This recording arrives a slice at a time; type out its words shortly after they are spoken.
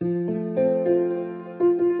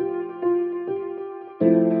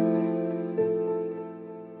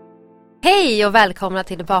Hej och välkomna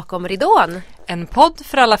till Bakom ridån. En podd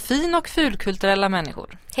för alla fin- och fulkulturella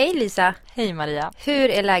människor. Hej Lisa. Hej Maria. Hur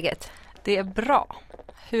är läget? Det är bra.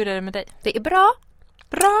 Hur är det med dig? Det är bra.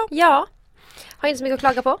 Bra. Ja. Har inte så mycket att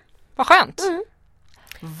klaga på. Vad skönt. Mm.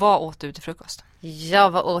 Vad åt du till frukost? Ja,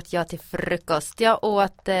 vad åt jag till frukost? Jag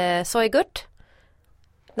åt sojgurt.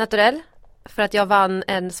 Naturell. För att jag vann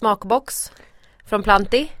en smakbox från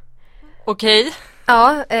Planti. Okej.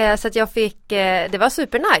 Ja, så att jag fick, det var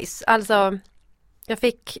supernice. Alltså, jag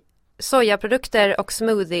fick sojaprodukter och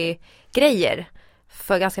smoothie-grejer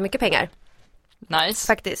för ganska mycket pengar. Nice.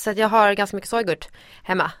 Faktiskt, så att jag har ganska mycket sojgurt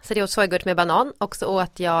hemma. Så jag åt sojgurt med banan och så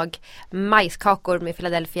åt jag majskakor med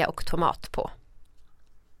Philadelphia och tomat på.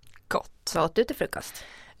 Gott. Vad åt du till frukost?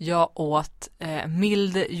 Jag åt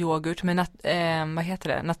mild yoghurt med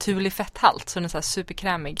naturlig fetthalt. Så den är så här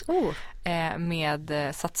superkrämig.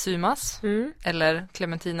 Med satsumas eller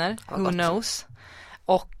clementiner. Who gott. knows.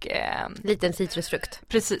 Och Liten citrusfrukt.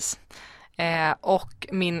 precis. Och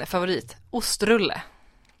min favorit, ostrulle.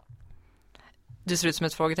 Du ser ut som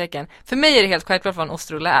ett frågetecken. För mig är det helt självklart vad en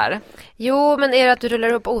ostrulle är. Jo, men är det att du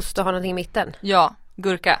rullar upp ost och har någonting i mitten? Ja,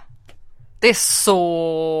 gurka. Det är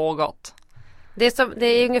så gott. Det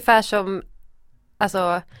är ungefär som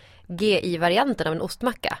alltså GI-varianten av en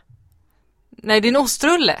ostmacka. Nej, det är en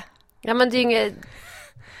ostrulle. Ja, men det är ju inget...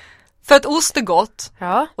 För att ost är gott.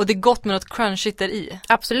 Ja, Och det är gott med något crunchigt där i.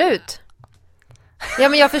 absolut. Ja,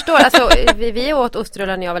 men jag förstår. Alltså, vi åt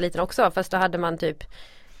ostrullar när jag var liten också. Fast då hade man typ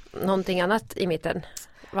någonting annat i mitten.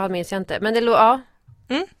 Vad minns jag inte. Men det ja.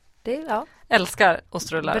 Ja. Älskar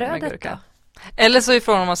ostrullar med Brödet gurka. Eller så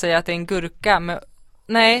ifrån om man säger att det är en gurka med...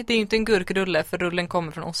 Nej, det är inte en gurkrulle för rullen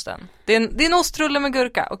kommer från osten. Det är en ostrulle med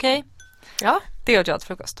gurka, okej? Ja, Det åt jag till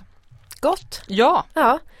frukost. gott. Ja.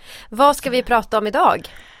 Ja. Vad ska vi prata om idag?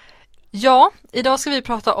 Ja, idag ska vi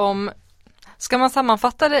prata om... Ska man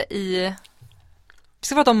sammanfatta det i... Vi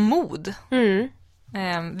ska prata om mod.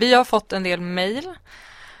 Vi har fått en del mejl.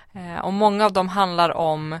 Och många av dem handlar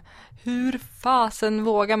om hur fasen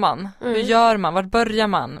vågar man? Hur gör man? Vart börjar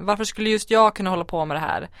man? Varför skulle just jag kunna hålla på med det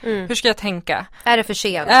här? Hur ska jag tänka? Är det för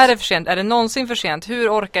sent? Är det för sent? Är det någonsin för sent? Hur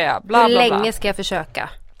orkar jag? Bla, Hur bla, bla. länge ska jag försöka?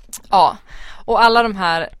 Ja, och alla de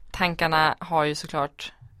här tankarna har ju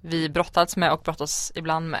såklart vi brottats med och brottas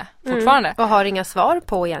ibland med fortfarande. Och har inga svar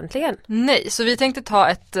på egentligen. Nej, så vi tänkte ta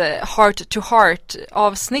ett heart-to-heart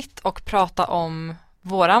avsnitt och prata om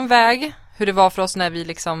våran väg. Hur det var för oss när vi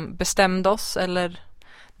liksom bestämde oss eller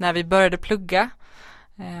när vi började plugga.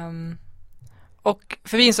 Och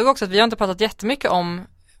för vi insåg också att vi har inte pratat jättemycket om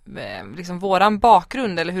liksom våran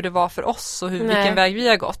bakgrund eller hur det var för oss och vilken väg vi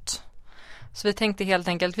har gått. Så vi tänkte helt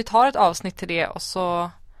enkelt, vi tar ett avsnitt till det och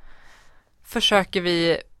så försöker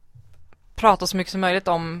vi prata så mycket som möjligt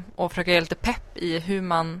om och försöka ge lite pepp i hur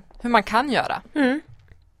man kan göra.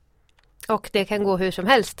 Och det kan gå hur som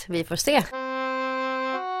helst. Vi får se.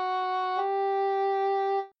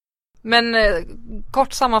 Men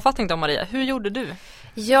kort sammanfattning då Maria, hur gjorde du?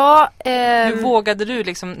 Ja, Hur vågade du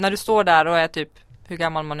liksom, när du står där och är typ, hur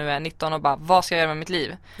gammal man nu är, 19 och bara, vad ska jag göra med mitt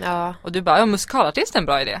liv? Ja. Och du bara, ja, musikalartist är en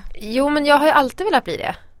bra idé. Jo, men jag har ju alltid velat bli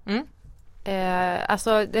det. Mm.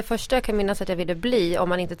 Alltså det första jag kan minnas att jag ville bli, om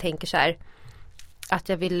man inte tänker så här, att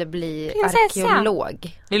jag ville bli Prinsessa.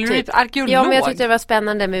 arkeolog. Vill du bli arkeolog? Ja, men jag tyckte det var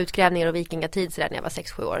spännande med utgrävningar och vikingatid sådär när jag var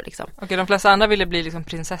 6-7 år liksom. Okej, de flesta andra ville bli liksom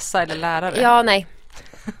prinsessa eller lärare. Ja, nej.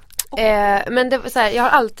 Men det var så här, jag har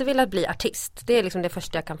alltid velat bli artist. Det är liksom det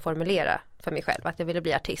första jag kan formulera för mig själv, att jag ville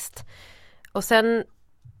bli artist. Och sen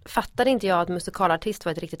fattade inte jag att musikalartist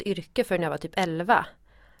var ett riktigt yrke förrän jag var typ 11.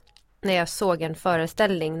 När jag såg en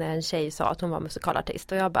föreställning när en tjej sa att hon var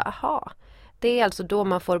musikalartist. Och jag bara, aha, det är alltså då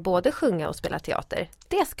man får både sjunga och spela teater.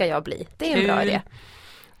 Det ska jag bli, det är en bra idé.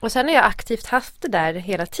 Och sen har jag aktivt haft det där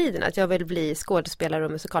hela tiden, att jag vill bli skådespelare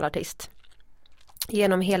och musikalartist.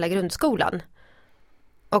 Genom hela grundskolan.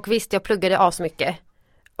 Och visst, jag pluggade asmycket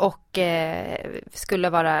och skulle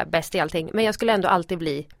vara bäst i allting. Men jag skulle ändå alltid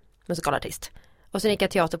bli musikalartist. Och sen gick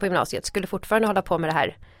jag teater på gymnasiet, skulle fortfarande hålla på med det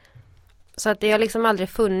här. Så att det har liksom aldrig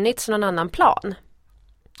funnits någon annan plan.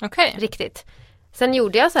 Okej. Riktigt. Sen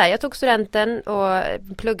gjorde jag så här, jag tog studenten och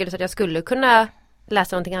pluggade så att jag skulle kunna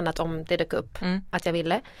läsa någonting annat om det dök upp att jag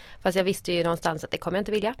ville. Fast jag visste ju någonstans att det kommer jag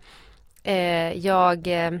inte vilja. Jag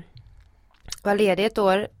var ledig ett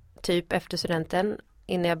år typ efter studenten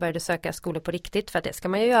innan jag började söka skolor på riktigt, för att det ska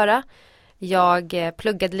man ju göra. Jag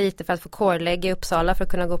pluggade lite för att få kårlägg i Uppsala för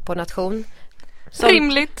att kunna gå på nation.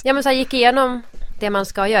 Rimligt. Ja, men så här, gick igenom det man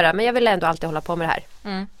ska göra, men jag ville ändå alltid hålla på med det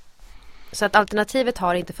här. Så att alternativet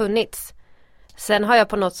har inte funnits. Sen har jag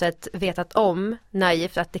på något sätt vetat om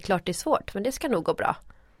naivt att det är klart det är svårt, men det ska nog gå bra.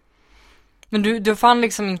 Men du fann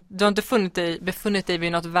liksom du har inte befunnit dig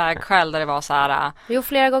vid något vägskäl där det var så här. Jo,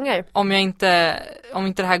 flera gånger. Om inte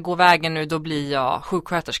det här går vägen nu, då blir jag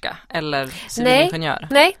sjuksköterska eller civilingenjör.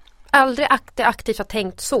 Nej, aldrig aktivt har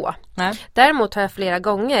tänkt så. Nej. Däremot har jag flera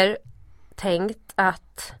gånger tänkt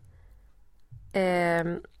att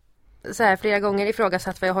så här, flera gånger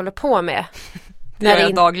ifrågasatt vad jag håller på med. Det gör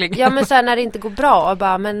jag dagligen. Ja, men så här, när det inte går bra och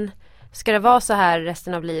bara, men ska det vara så här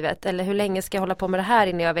resten av livet? Eller hur länge ska jag hålla på med det här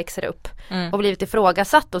innan jag växer upp? Och blivit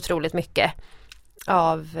ifrågasatt otroligt mycket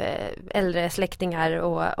av äldre släktingar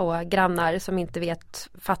och grannar som inte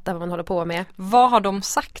fattar vad man håller på med. Vad har de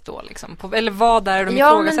sagt då liksom? Eller vad är de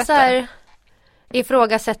ifrågasätter? Men så här,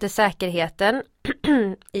 ifrågasätter säkerheten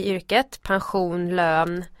i yrket, pension,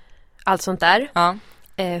 lön, allt sånt där. Ja.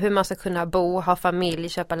 Hur man ska kunna bo, ha familj,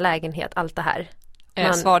 köpa lägenhet, allt det här.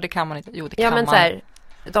 Svar, det kan man inte. Jo, det kan men man. Så här,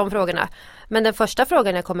 de frågorna. Men den första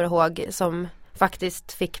frågan jag kommer ihåg som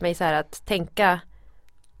faktiskt fick mig så här att tänka,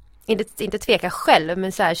 inte tveka själv,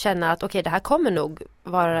 men så här, känna att okej, det här kommer nog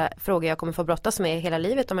vara frågor jag kommer få brottas med hela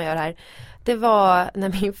livet om jag gör det här. Det var när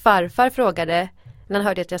min farfar frågade, när han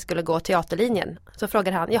hörde att jag skulle gå teaterlinjen, så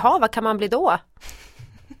frågade han, jaha, vad kan man bli då?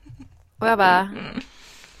 Och jag bara,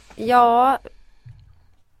 ja,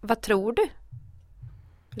 vad tror du?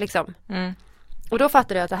 Liksom. Och då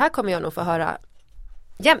fattade jag att det här kommer jag nog få höra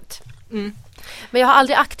jämt. Men jag har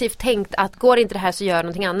aldrig aktivt tänkt att går inte det här så gör jag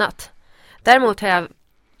någonting annat. Däremot har jag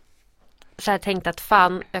så här tänkt att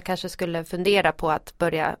fan, jag kanske skulle fundera på att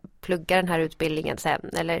börja plugga den här utbildningen sen.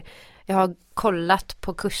 Eller jag har kollat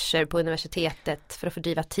på kurser på universitetet för att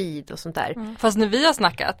fördriva tid och sånt där. Fast när vi har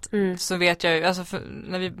snackat så vet jag ju, alltså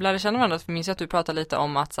när vi lärde känna varandra så minns jag att du pratade lite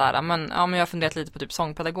om att så här, men jag har funderat lite på typ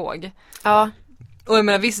sångpedagog. Ja. Och jag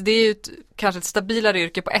menar visst, det är ju kanske ett stabilare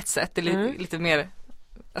yrke på ett sätt. Det är lite mer,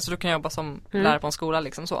 alltså du kan jobba som lärare på en skola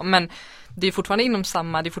liksom så. Men det är fortfarande inom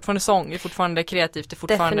samma, det är fortfarande sång, det är fortfarande kreativt, det är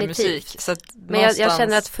fortfarande musik. Så att men jag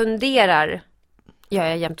känner att funderar gör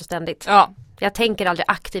jag jämt och ständigt. Ja. Jag tänker aldrig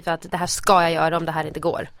aktivt att det här ska jag göra om det här inte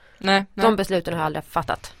går. Nej. De besluten har jag aldrig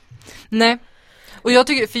fattat. Nej. Och jag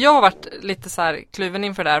tycker, för jag har varit lite så här kluven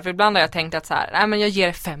inför det här. För ibland har jag tänkt att så här, nej men jag ger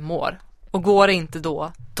det 5 år. Och går det inte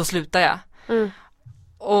då slutar jag.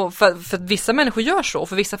 Och för att vissa människor gör så. Och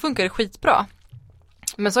för vissa funkar det skitbra.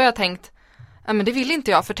 Men så har jag tänkt, nej men det vill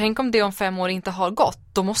inte jag. För tänk om det om 5 år inte har gått.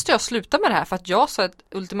 Då måste jag sluta med det här. För att jag sa ett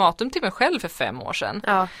ultimatum till mig själv för 5 år sedan.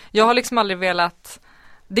 Ja. Jag har liksom aldrig velat...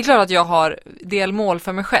 Det är klart att jag har delmål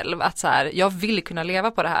för mig själv. Att så här, jag vill kunna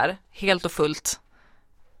leva på det här helt och fullt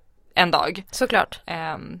en dag. Såklart.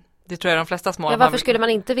 Det tror jag de flesta små. Ja, varför skulle man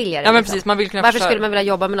inte vilja det? Ja, men precis, man vill kunna varför skulle man vilja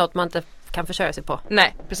jobba med något man inte kan försörja sig på?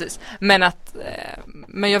 Nej, precis.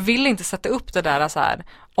 Men jag vill inte sätta upp det där så här,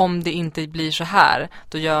 om det inte blir så här,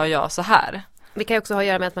 då gör jag så här. Det kan ju också ha att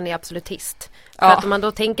göra med att man är absolutist. För att om man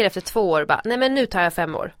då tänker efter 2 år, bara, nej men nu tar jag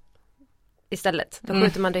 5 år. Istället. Då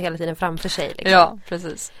skjuter man det hela tiden framför sig. Liksom. Ja,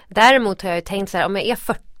 precis. Däremot har jag ju tänkt så här, om jag är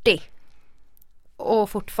 40 och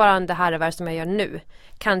fortfarande harvar som jag gör nu,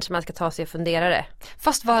 kanske man ska ta sig och fundera det.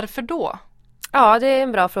 Fast varför då? Ja, det är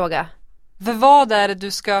en bra fråga. För vad är det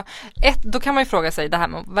du ska... Då kan man ju fråga sig det här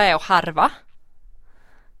med, vad är att harva?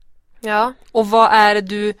 Ja. Och vad är det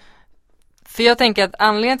du... För jag tänker att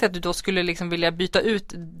anledningen till att du då skulle liksom vilja byta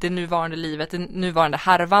ut det nuvarande livet, det nuvarande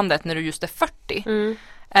harvandet när du just är 40.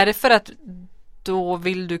 Är det för att då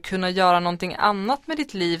vill du kunna göra någonting annat med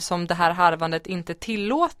ditt liv som det här harvandet inte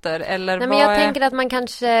tillåter? Eller nej, men jag tänker att man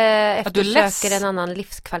kanske eftersöker en annan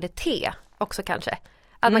livskvalitet också kanske.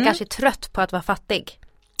 Att man kanske är trött på att vara fattig.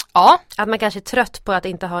 Ja. Att man kanske är trött på att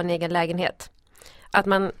inte ha en egen lägenhet. Att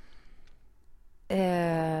man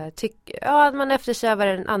att man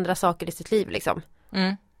eftersöker andra saker i sitt liv liksom.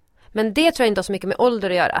 Men det tror jag inte har så mycket med ålder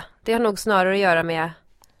att göra. Det har nog snarare att göra med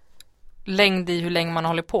längd i hur länge man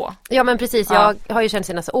håller på. Ja, men precis. Jag har ju känt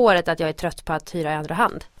senaste året att jag är trött på att hyra i andra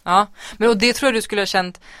hand. Ja, men och det tror jag du skulle ha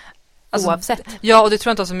känt oavsett. Ja, och det tror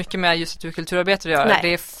jag inte har så mycket med just att du är kulturarbetare att göra. Nej.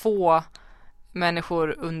 Det är få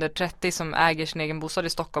människor under 30 som äger sin egen bostad i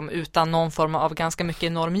Stockholm utan någon form av ganska mycket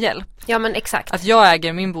enorm hjälp. Ja, men exakt. Att jag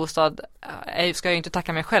äger min bostad ska jag inte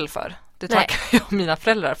tacka mig själv för. Det tackar jag mina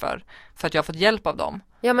föräldrar för att jag har fått hjälp av dem.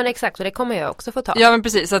 Ja, men exakt. Och det kommer jag också få ta. Ja, men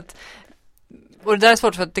precis. Och det där är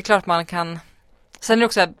svårt för att det är klart man kan... Sen är det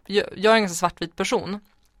också jag är en ganska svartvit person.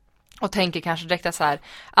 Och tänker kanske direkt att så här,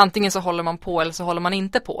 antingen så håller man på eller så håller man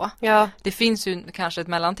inte på. Ja. Det finns ju kanske ett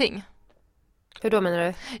mellanting. Hur då menar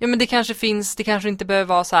du? Ja, men det kanske inte behöver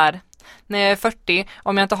vara så här. När jag är 40,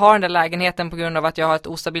 om jag inte har den där lägenheten på grund av att jag har ett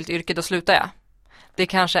ostabilt yrke, då slutar jag. Det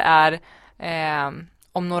kanske är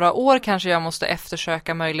om några år kanske jag måste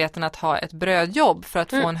eftersöka möjligheten att ha ett brödjobb för att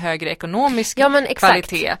få en högre ekonomisk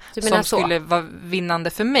kvalitet som skulle vara vinnande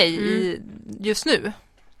för mig just nu.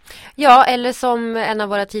 Ja, eller som en av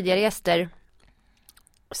våra tidigare gäster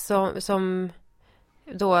som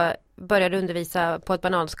då började undervisa på ett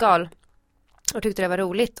bananskal och tyckte det var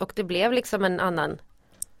roligt och det blev liksom en annan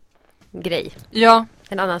grej. Ja.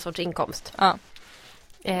 En annan sorts inkomst. Ja.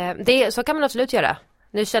 Så kan man absolut göra.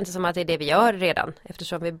 Nu känns det som att det är det vi gör redan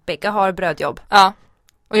eftersom vi bägge har brödjobb. Ja.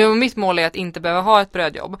 Och mitt mål är att inte behöva ha ett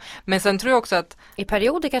brödjobb. Men sen tror jag också att i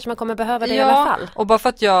perioder kanske man kommer behöva det i alla fall. Och bara för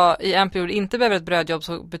att jag i en period inte behöver ett brödjobb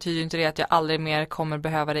så betyder inte det att jag aldrig mer kommer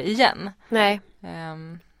behöva det igen. Nej.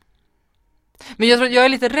 Men jag tror jag är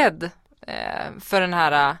lite rädd för den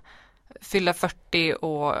här fylla 40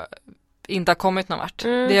 och inte har kommit någon vart. Det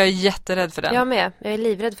är jag jätterädd för den. Jag med. Jag är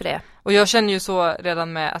livrädd för det. Och jag känner ju så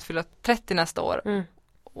redan med att fylla 30 nästa år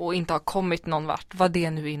och inte ha kommit någon vart. Vad det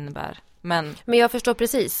nu innebär. Men jag förstår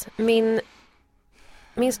precis.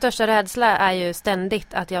 Min största rädsla är ju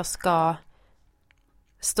ständigt att jag ska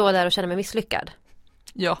stå där och känna mig misslyckad.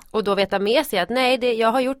 Ja. Och då veta med sig att nej,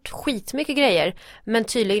 jag har gjort skitmycket grejer men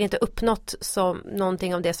tydligen inte uppnått som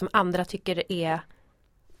någonting av det som andra tycker är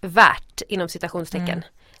värt inom citationstecken.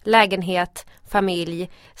 Lägenhet, familj,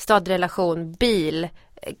 stadrelation, bil,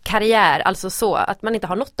 karriär, alltså så att man inte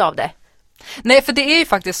har något av det. Nej, för det är ju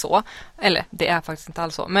faktiskt så, eller det är faktiskt inte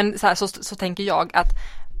alls så, men så tänker jag att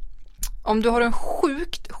om du har en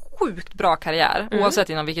sjukt bra karriär, oavsett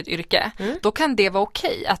inom vilket yrke, då kan det vara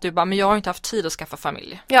okej att du bara, men jag har inte haft tid att skaffa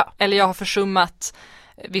familj. Ja. Eller jag har försummat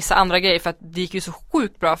vissa andra grejer för att det gick ju så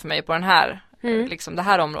sjukt bra för mig på den här, liksom det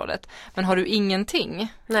här området. Men har du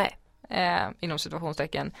ingenting inom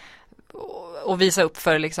situationstecken och visa upp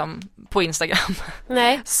för liksom på Instagram.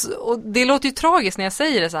 Nej. Och det låter ju tragiskt när jag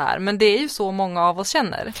säger det så här, men det är ju så många av oss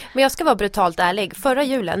känner. Men jag ska vara brutalt ärlig. Förra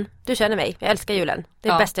julen, du känner mig, jag älskar julen. Det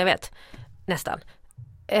är det bästa jag vet. Nästan.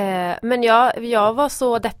 Men jag var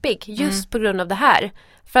så deppig just på grund av det här.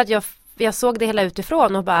 För att jag såg det hela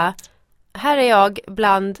utifrån och bara, här är jag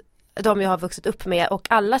bland de jag har vuxit upp med och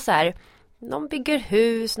alla så här, någon bygger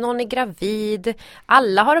hus, någon är gravid,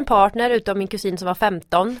 alla har en partner utom min kusin som var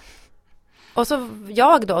 15. Och så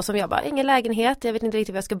jag då som jobbar, ingen lägenhet, jag vet inte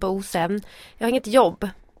riktigt var jag ska bo sen. Jag har inget jobb.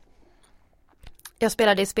 Jag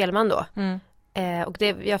spelade i Spelman då. Och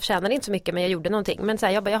jag tjänade inte så mycket men jag gjorde någonting. Men så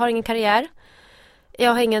här, jag har ingen karriär.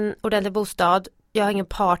 Jag har ingen ordentlig bostad. Jag har ingen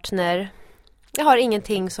partner. Jag har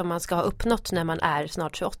ingenting som man ska ha uppnått när man är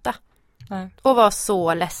snart 28. Nej. Och var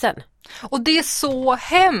så ledsen. Och det är så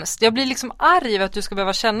hemskt. Jag blir liksom arg över att du ska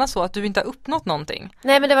behöva känna så att du inte har uppnått någonting.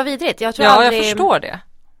 Nej men det var vidrigt. Jag förstår det.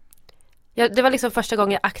 Det var liksom första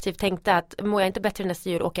gången jag aktivt tänkte att mår jag inte bättre nästa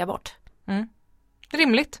jul åker jag bort.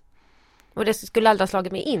 Rimligt. Och det skulle aldrig ha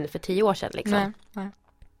slagit mig in för 10 år sedan liksom. Nej.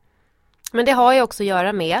 Men det har ju också att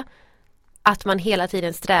göra med att man hela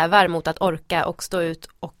tiden strävar mot att orka och stå ut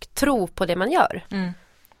och tro på det man gör.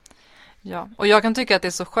 Ja, och jag kan tycka att det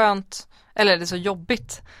är så skönt, eller det är så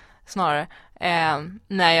jobbigt snarare,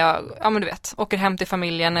 när jag, men du vet, åker hem till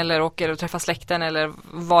familjen eller åker och träffar släkten eller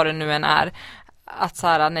vad det nu än är. Att så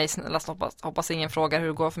här, nej snälla, hoppas ingen frågar hur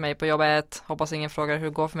det går för mig på jobbet. Hoppas ingen frågar hur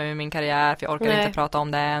det går för mig med min karriär. För jag orkar inte prata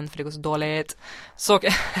om den, för det går så dåligt. Så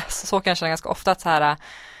kan jag känna ganska ofta att så här.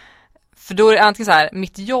 För då är det antingen så här,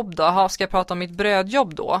 mitt jobb då, ska jag prata om mitt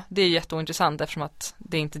brödjobb då? Det är jätteointressant eftersom att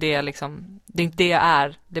det är inte det liksom, det är inte det jag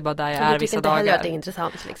är. Det är bara där jag är vissa dagar. Heller att det är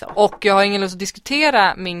intressant liksom. Och jag har ingen lust att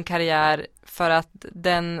diskutera min karriär för att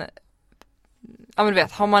den, ja men du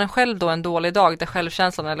vet, har man själv då en dålig dag där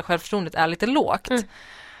självkänslan eller självförtroendet är lite lågt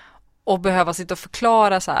och behöva sitta och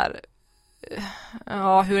förklara så här,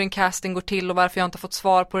 hur en casting går till och varför jag inte fått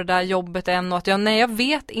svar på det där jobbet än och att jag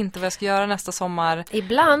vet inte vad jag ska göra nästa sommar.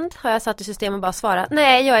 Ibland har jag satt i system och bara svarat,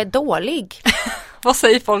 nej jag är dålig. Vad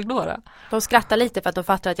säger folk då? De skrattar lite för att de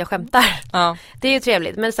fattar att jag skämtar. Ja. Det är ju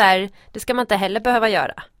trevligt, men så här, det ska man inte heller behöva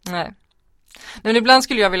göra. Nej. Men ibland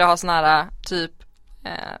skulle jag vilja ha såna här typ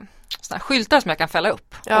såna här skyltar som jag kan fälla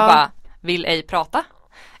upp och bara, vill ej prata.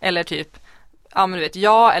 Eller typ, ja men du vet,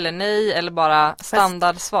 ja eller nej eller bara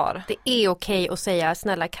standardsvar. Det är okej att säga,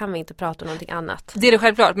 snälla kan vi inte prata om någonting annat? Det är det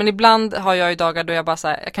självklart, men ibland har jag ju dagar då jag bara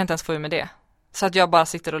säger, jag kan inte ens få ur med det. Så att jag bara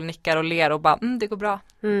sitter och nickar och ler och bara, det går bra.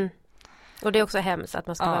 Och det är också hemskt att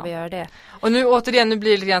man ska behöva göra det. Och nu återigen, nu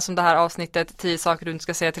blir det lite grann som det här avsnittet 10 saker du inte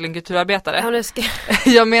ska säga till en kulturarbetare. Ja, nu ska...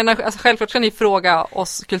 Jag menar, alltså, självklart ska ni fråga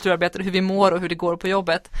oss kulturarbetare hur vi mår och hur det går på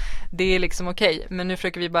jobbet. Det är liksom okej. Men nu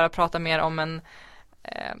försöker vi bara prata mer om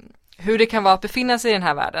hur det kan vara att befinna sig i den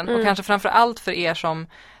här världen. Och kanske framförallt för er som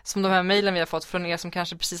de här mejlen vi har fått från er som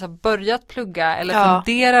kanske precis har börjat plugga eller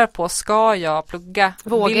funderar på, ska jag plugga?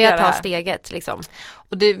 Vågar jag ta steget liksom?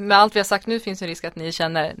 Och det, med allt vi har sagt nu finns en risk att ni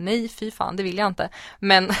känner, nej fy fan, det vill jag inte.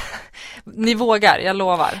 Men ni vågar, jag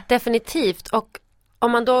lovar. Definitivt. Och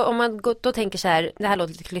om man då tänker så här, det här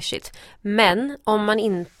låter lite klyschigt, men om man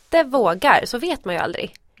inte vågar så vet man ju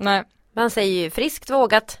aldrig. Nej. Man säger ju friskt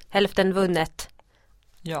vågat, hälften vunnet.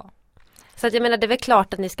 Ja. Så att jag menar, det är väl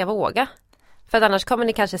klart att ni ska våga. För att annars kommer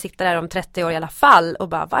ni kanske sitta där om 30 år i alla fall och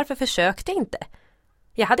bara, varför försökte jag inte?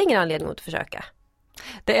 Jag hade ingen anledning att försöka.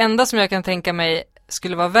 Det enda som jag kan tänka mig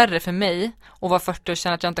skulle vara värre för mig och vara 40 och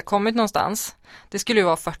känna att jag inte kommit någonstans, det skulle ju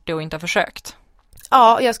vara 40 och inte ha försökt.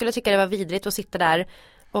 Ja, jag skulle tycka det var vidrigt att sitta där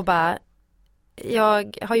och bara,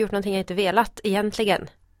 jag har gjort någonting jag inte velat egentligen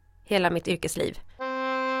hela mitt yrkesliv.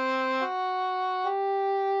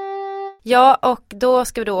 Ja, och då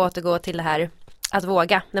ska vi då återgå till det här att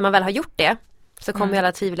våga. När man väl har gjort det så kommer ju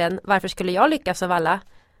alla tvivlen, varför skulle jag lyckas av alla?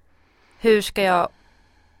 Hur ska jag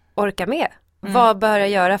orka med? Vad bör jag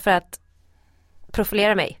göra för att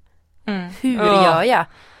profilera mig? Hur gör jag?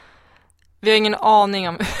 Vi har ingen aning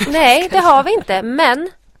om. Nej, det har vi inte. Men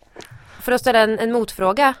för att ställa en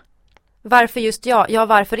motfråga. Varför just jag? Ja,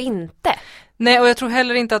 varför inte? Nej, och jag tror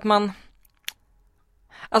heller inte att man...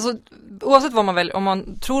 Alltså, oavsett vad man väljer, om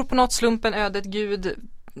man tror på något, slumpen, ödet, Gud,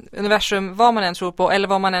 universum, vad man än tror på, eller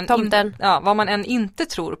vad man än, vad man än inte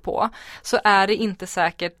tror på, så är det inte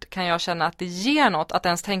säkert, kan jag känna, att det ger något att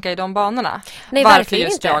ens tänka i de banorna. Nej, varför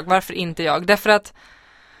just inte. jag? Varför inte jag? Därför att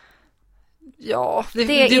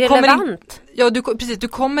det är irrelevant. Precis, du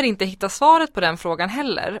kommer inte hitta svaret på den frågan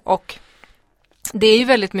heller. Och det är ju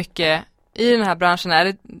väldigt mycket i den här branschen, är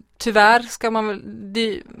det tyvärr ska man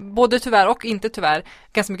väl, både tyvärr och inte tyvärr,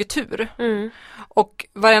 ganska mycket tur. Och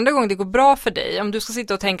varenda gång det går bra för dig, om du ska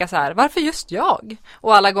sitta och tänka så här, varför just jag?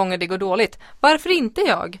 Och alla gånger det går dåligt, varför inte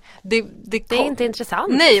jag? Det är inte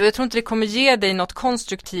intressant. Nej, och jag tror inte det kommer ge dig något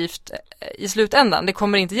konstruktivt i slutändan. Det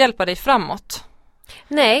kommer inte hjälpa dig framåt.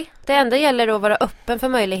 Nej, det enda gäller att vara öppen för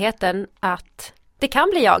möjligheten att det kan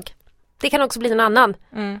bli jag. Det kan också bli någon annan.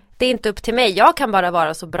 Det är inte upp till mig. Jag kan bara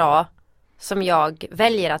vara så bra som jag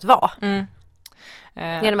väljer att vara.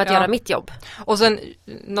 Genom att göra mitt jobb. Och sen,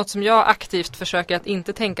 något som jag aktivt försöker att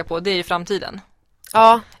inte tänka på, det är ju framtiden.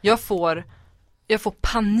 Ja. Jag får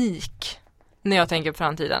panik när jag tänker på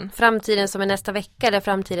framtiden. Framtiden som är nästa vecka eller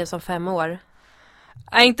framtiden som 5 år?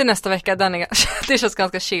 Nej, inte nästa vecka, det känns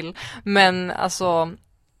ganska chill. Men alltså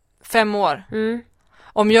 5 år.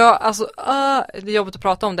 Om jag, alltså, det är jobbigt att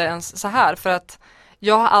prata om det ens så här, för att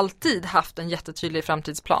jag har alltid haft en jättetydlig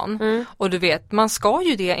framtidsplan. Och du vet, man ska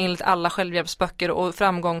ju det enligt alla självhjälpsböcker och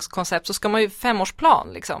framgångskoncept, så ska man ju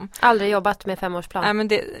 5-årsplan liksom. Aldrig jobbat med 5-årsplan. Nej, men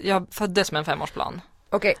jag föddes med en 5-årsplan.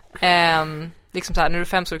 Okej. Liksom så här, när du är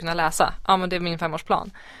 5 ska du kunna läsa. Ja, men det är min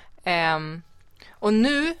 5-årsplan. Och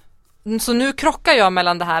nu krockar jag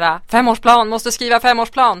mellan det här 5-årsplan, måste skriva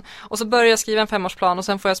 5-årsplan. Och så börjar jag skriva en 5-årsplan och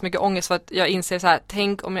sen får jag så mycket ångest för att jag inser så här,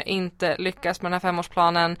 tänk om jag inte lyckas med den här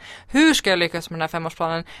 5-årsplanen. Hur ska jag lyckas med den här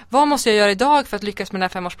 5-årsplanen? Vad måste jag göra idag för att lyckas med den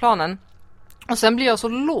här 5-årsplanen? Och sen blir jag så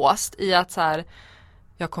låst i att så här,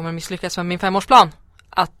 jag kommer misslyckas med min 5-årsplan.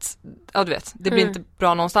 Att, ja du vet, det blir inte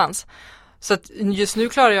bra någonstans. Så att just nu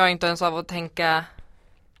klarar jag inte ens av att tänka,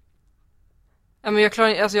 ja men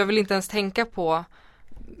jag vill inte ens tänka på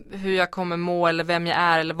hur jag kommer må eller vem jag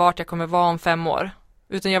är eller vart jag kommer vara om 5 år.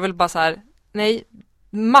 Utan jag vill bara så här, nej,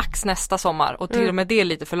 max nästa sommar och till och med det är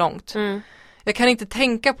lite för långt. Jag kan inte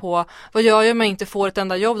tänka på vad gör jag om jag inte får ett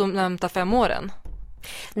enda jobb de närmsta 5 åren.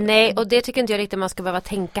 Nej, och det tycker inte jag riktigt man ska behöva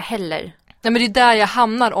tänka heller. Nej, men det är där jag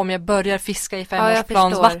hamnar om jag börjar fiska i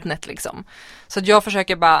 5-årsplansvattnet liksom. Så att jag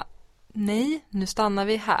försöker bara, nej, nu stannar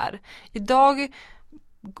vi här. Idag.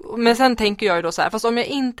 Men sen tänker jag ju då så här, fast om jag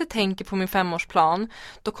inte tänker på min 5-årsplan,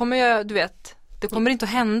 då kommer jag, du vet, det kommer inte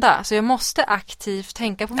att hända. Så jag måste aktivt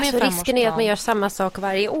tänka på min 5-årsplan. Risken är att man gör samma sak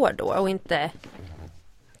varje år då och inte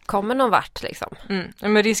kommer någon vart liksom.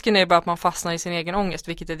 Men risken är bara att man fastnar i sin egen ångest,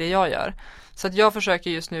 vilket är det jag gör. Så att jag försöker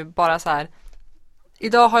just nu bara så här,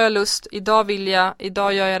 idag har jag lust, idag vill jag,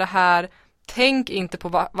 idag gör jag det här. Tänk inte på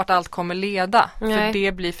vart allt kommer leda. Nej. För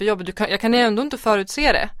det blir för jobbigt. Jag kan ändå inte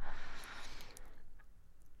förutse det.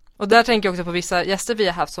 Och där tänker jag också på vissa gäster vi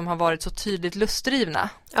har haft som har varit så tydligt lustdrivna.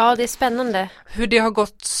 Ja, det är spännande. Hur det har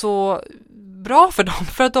gått så bra för dem.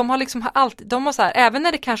 För att de har liksom alltid, de har så här, även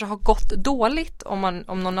när det kanske har gått dåligt, om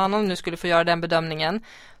någon annan nu skulle få göra den bedömningen,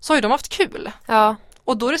 så har ju de haft kul. Ja.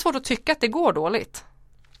 Och då är det svårt att tycka att det går dåligt.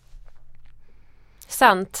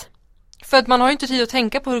 Sant. För att man har ju inte tid att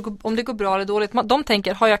tänka på om det går bra eller dåligt. De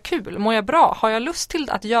tänker, har jag kul? Mår jag bra? Har jag lust till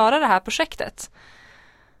att göra det här projektet?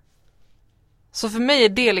 Så för mig är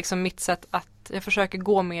det liksom mitt sätt att jag försöker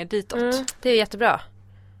gå mer ditåt. Det är jättebra.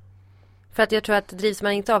 För att jag tror att drivs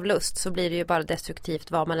man inte av lust så blir det ju bara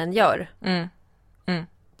destruktivt vad man än gör.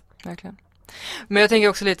 Verkligen. Men jag tänker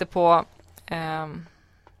också lite på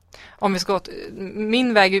om vi ska åt,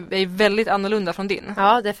 min väg är väldigt annorlunda från din.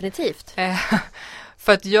 Ja, definitivt.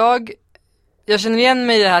 För att jag känner igen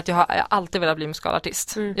mig i det här att jag alltid velat bli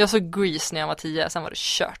musikalartist. Jag såg Grease när jag var 10, sen var det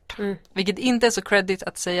kört. Vilket inte är så credit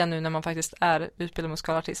att säga nu när man faktiskt är utbildad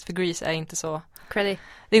musikalartist. För Grease är inte så... Credit.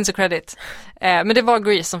 Det är inte så credit. Men det var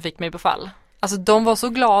Grease som fick mig på fall. Alltså de var så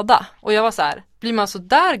glada. Och jag var så här, blir man så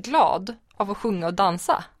där glad av att sjunga och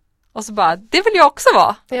dansa? Och så bara, det vill jag också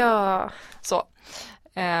vara. Ja. Så.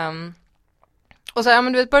 Och så ja,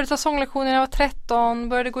 men du vet, började ta sånglektioner när jag var 13.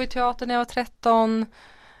 Började gå i teater när jag var 13.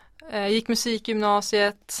 Gick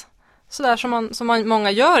musikgymnasiet. Sådär som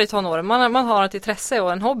många gör i tonåren. Man har ett intresse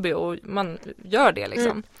och en hobby och man gör det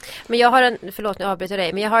liksom. Men jag har förlåt nu avbryter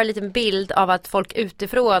dig, men jag har en liten bild av att folk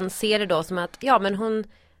utifrån ser det då som att ja men hon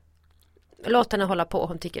låt henne hålla på,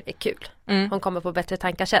 hon tycker det är kul. Hon kommer på bättre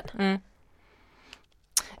tankar sen.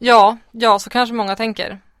 Ja, så kanske många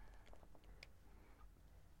tänker.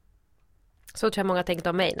 Så tror jag många tänkte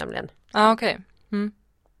om mig nämligen. Ja, okej.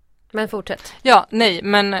 Men fortsätt. Ja, nej,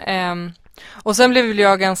 men och sen blev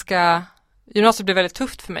jag gymnasiet blev väldigt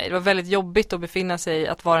tufft för mig. Det var väldigt jobbigt att befinna sig,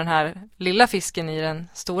 att vara den här lilla fisken i den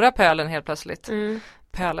stora pölen helt plötsligt.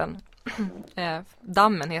 Pölen.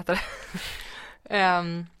 Dammen heter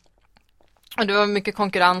det. Och det var mycket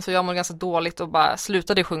konkurrens och jag mådde ganska dåligt och bara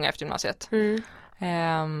slutade sjunga efter gymnasiet.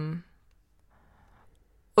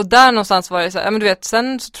 Och där någonstans var det så här, men du vet,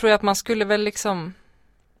 sen så tror jag att man skulle väl liksom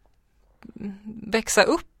växa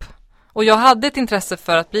upp. Och jag hade ett intresse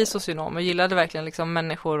för att bli socionom och gillade verkligen liksom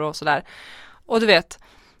människor och sådär. Och du vet,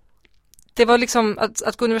 det var liksom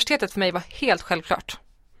att gå universitetet för mig var helt självklart.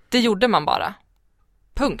 Det gjorde man bara.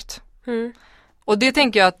 Punkt. Och det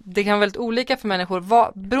tänker jag att det kan vara väldigt olika för människor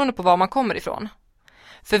beroende på var man kommer ifrån.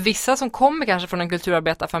 För vissa som kommer kanske från en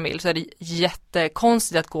kulturarbetarfamilj så är det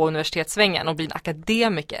jättekonstigt att gå universitetssvängen och bli en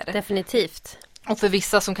akademiker. Definitivt. Och för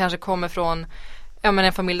vissa som kanske kommer från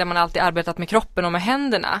en familj där man alltid arbetat med kroppen och med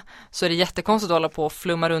händerna så är det jättekonstigt att hålla på och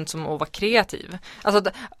flumma runt som och vara kreativ.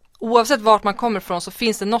 Alltså oavsett vart man kommer ifrån så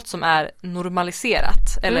finns det något som är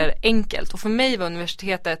normaliserat eller enkelt. Och för mig var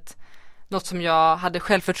universitetet något som jag hade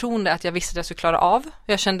självförtroende att jag visste att jag skulle klara av.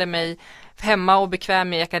 Jag kände mig hemma och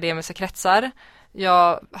bekväm i akademiska kretsar.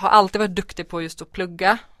 Jag har alltid varit duktig på just att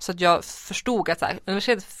plugga så att jag förstod att så här,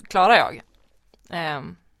 universitetet klarar jag.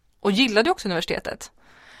 Och gillade också universitetet.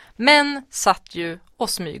 Men satt ju och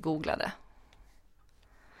smyggooglade.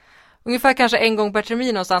 Ungefär kanske en gång per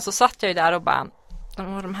termin någonstans så satt jag ju där och bara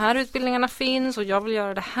de här utbildningarna finns och jag vill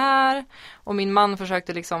göra det här. Och min man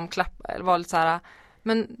försökte liksom vara lite så här,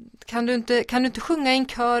 men kan du inte sjunga i en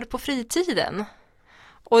kör på fritiden?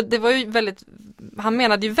 Och det var ju väldigt, han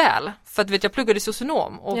menade ju väl, för att jag pluggade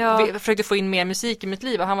socionom och försökte få in mer musik i mitt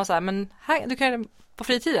liv och han var så här, men här, du kan göra det på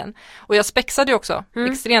fritiden. Och jag spexade ju också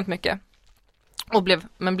extremt mycket. Och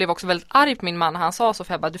blev också väldigt arg på min man när han sa så,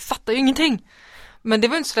 för jag bara, du fattar ju ingenting. Men det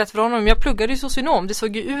var inte så lätt för honom, jag pluggade ju socionom, det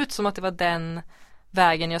såg ju ut som att det var den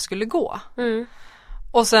vägen jag skulle gå.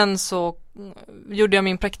 Och sen så gjorde jag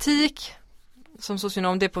min praktik som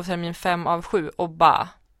socionom, det på termin 5 av 7 och bara,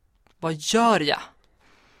 vad gör jag?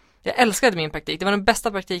 Jag älskade min praktik. Det var den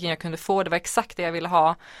bästa praktiken jag kunde få. Det var exakt det jag ville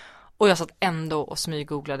ha. Och jag satt ändå och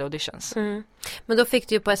smyggooglade auditions. Men då fick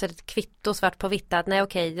du ju på ett sätt ett kvitto svart på vitt att nej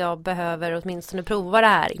okej, jag behöver åtminstone prova det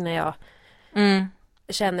här innan jag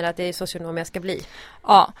känner att det är socionom jag ska bli.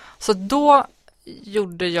 Ja, så då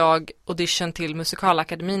gjorde jag audition till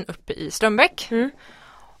Musikalakademin uppe i Strömbäck.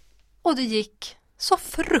 Och det gick så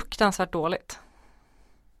fruktansvärt dåligt.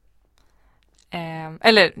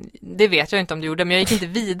 Eller det vet jag inte om det gjorde, men jag gick inte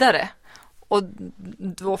vidare. Och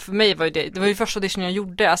då för mig var det var ju första audition jag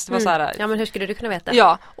gjorde. Alltså det var så här, ja, men hur skulle du kunna veta?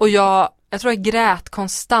 Ja, och jag tror jag grät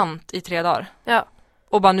konstant i 3 dagar. Ja.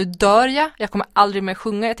 Och bara, nu dör jag kommer aldrig mer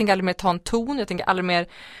sjunga, jag tänker aldrig mer ta en ton, jag tänker aldrig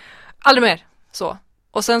mer så.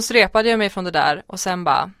 Och sen så repade jag mig från det där och sen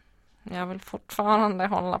bara, jag vill fortfarande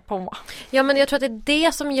hålla på. Ja, men jag tror att det är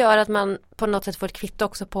det som gör att man på något sätt får ett kvitto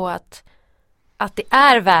också på att det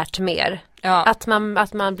är värt mer. Ja.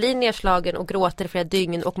 Att man blir nedslagen och gråter flera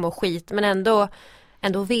dygn och mår skit, men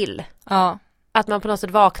ändå vill. Ja. Att man på något sätt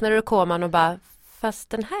vaknar ur koman och bara, fast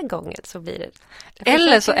den här gången så blir det.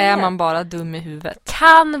 Eller så är man bara dum i huvudet.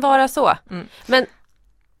 Kan vara så. Men,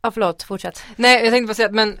 förlåt, fortsätt. Nej, jag tänkte bara säga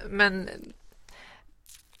att men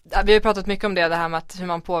vi har ju pratat mycket om det här med att hur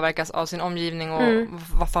man påverkas av sin omgivning och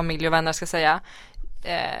vad familj och vänner ska säga.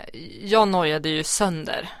 Jag nojade ju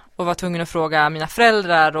sönder. och var tvungen att fråga mina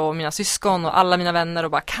föräldrar och mina syskon och alla mina vänner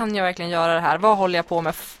och bara, kan jag verkligen göra det här? Vad håller jag på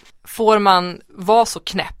med? Får man vara så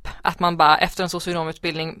knäpp att man bara efter en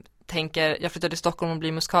socionomutbildning tänker, jag flyttar till Stockholm och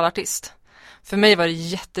blir musikalartist? För mig var det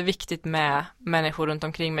jätteviktigt med människor runt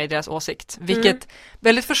omkring mig, deras åsikt. Vilket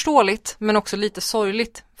väldigt förståeligt men också lite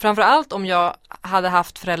sorgligt. Framförallt om jag hade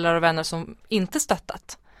haft föräldrar och vänner som inte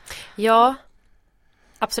stöttat. Ja,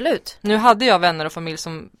 absolut. Nu hade jag vänner och familj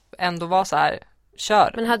som ändå var så här,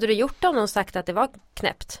 kör. Men hade du gjort det om någon sagt att det var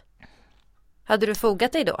knäppt? Hade du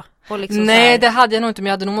fogat dig då? Och liksom Nej, det hade jag nog inte, men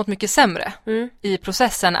jag hade nog mått mycket sämre i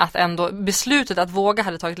processen att ändå, beslutet att våga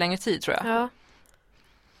hade tagit längre tid tror jag. Ja.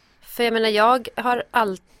 För jag menar, jag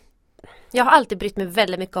har alltid brytt mig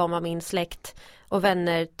väldigt mycket om vad min släkt och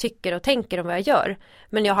vänner tycker och tänker om vad jag gör.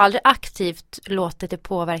 Men jag har aldrig aktivt låtit det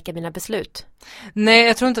påverka mina beslut. Nej,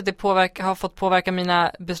 jag tror inte att det har fått påverka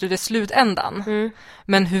mina beslut i slutändan.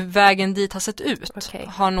 Men hur vägen dit har sett ut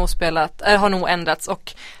har nog ändrats.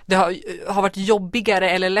 Och det har varit jobbigare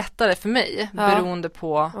eller lättare för mig beroende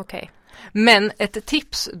på... Okay. Men ett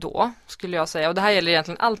tips då skulle jag säga, och det här gäller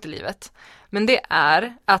egentligen allt i livet. Men det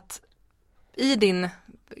är att i din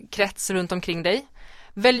krets runt omkring dig,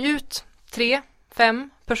 välj ut 3-5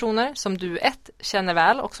 personer som du känner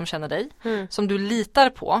väl och som känner dig. Som du litar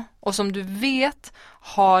på och som du vet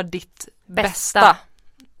har ditt bästa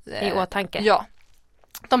i åtanke. Ja.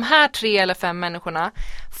 De här 3 eller 5 människorna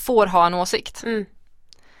får ha en åsikt.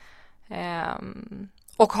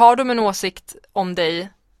 Och har de en åsikt om dig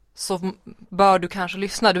så bör du kanske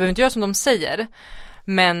lyssna. Du behöver inte göra som de säger.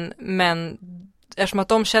 Men eftersom att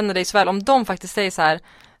de känner dig så väl, om de faktiskt säger så här,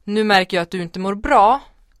 nu märker jag att du inte mår bra,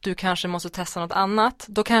 du kanske måste testa något annat,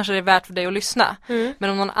 då kanske det är värt för dig att lyssna. Men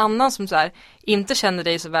om någon annan som så här, inte känner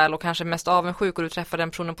dig så väl och kanske är mest avundsjuk och du träffar den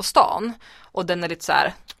personen på stan och den är lite så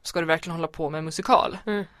här, ska du verkligen hålla på med musikal?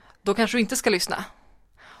 Då kanske du inte ska lyssna.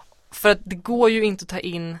 För att det går ju inte att ta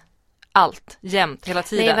in allt jämt hela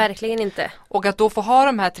tiden. Nej, verkligen inte. Och att då få ha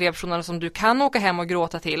de här 3 personerna som du kan åka hem och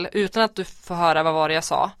gråta till utan att du får höra vad var det jag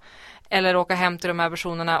sa. Eller åka hem till de här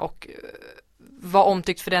personerna och vara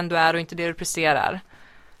omtyckt för den du är och inte det du presterar.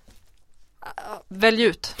 Välj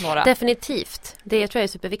ut några. Definitivt. Det tror jag är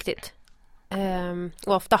superviktigt.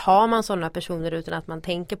 Och ofta har man sådana personer utan att man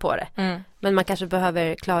tänker på det. Men man kanske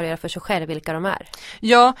behöver klargöra för sig själv vilka de är.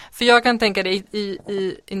 Ja, för jag kan tänka det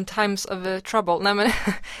in times of trouble. Nej, men,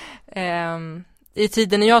 i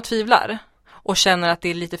tiden när jag tvivlar och känner att det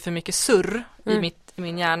är lite för mycket surr i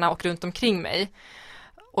min hjärna och runt omkring mig.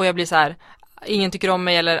 Och jag blir så här, ingen tycker om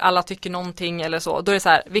mig eller alla tycker någonting eller så. Då är det så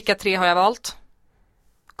här, vilka 3 har jag valt?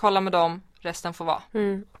 Kolla med dem, resten får vara.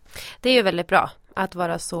 Det är ju väldigt bra att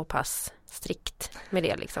vara så pass strikt med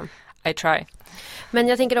det liksom. I try. Men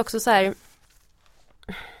jag tänker också så här,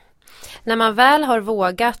 när man väl har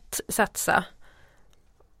vågat satsa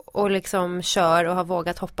och liksom kör och har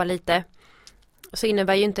vågat hoppa lite, så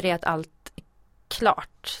innebär ju inte det att allt är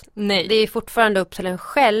klart. Nej. Det är fortfarande upp till en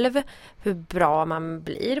själv hur bra man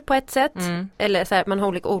blir på ett sätt. Eller så här, man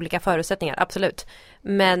har olika förutsättningar, absolut.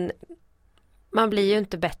 Men man blir ju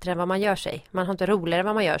inte bättre än vad man gör sig. Man har inte roligare än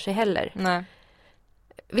vad man gör sig heller. Nej.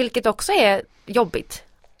 Vilket också är jobbigt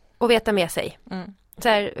att veta med sig. Så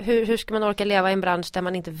här, hur ska man orka leva i en bransch där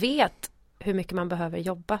man inte vet hur mycket man behöver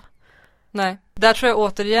jobba? Nej, där tror jag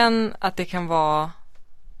återigen att det kan vara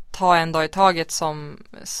ta en dag i taget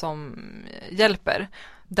som hjälper.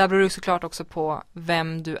 Där beror det såklart också på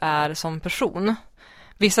vem du är som person.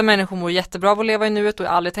 Vissa människor mår jättebra av att leva i nuet och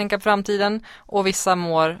aldrig tänka på framtiden. Och vissa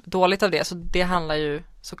mår dåligt av det. Så det handlar ju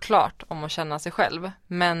såklart om att känna sig själv.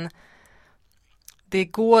 Men det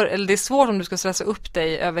är svårt om du ska stressa upp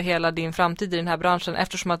dig över hela din framtid i den här branschen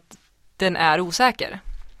eftersom att den är osäker.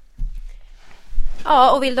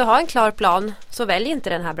 Ja, och vill du ha en klar plan så välj inte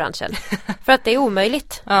den här branschen. För att det är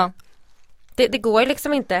omöjligt. Ja. Det går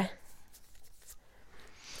liksom inte,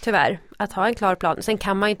 tyvärr, att ha en klar plan. Sen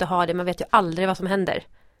kan man ju inte ha det, man vet ju aldrig vad som händer.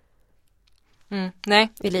 Nej.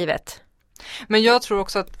 I livet. Men jag tror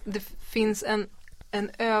också att det finns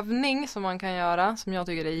en övning som man kan göra som jag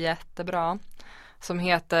tycker är jättebra. Som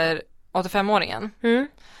heter 85-åringen.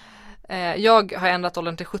 Jag har ändrat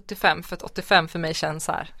åldern till 75 för att 85 för mig känns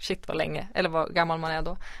så här, shit vad länge, eller vad gammal man är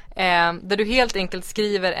då. Där du helt enkelt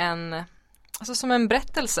skriver som en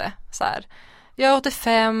berättelse så här. Jag är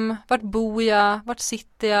 85, vart bor jag, vart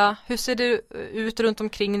sitter jag, hur ser det ut runt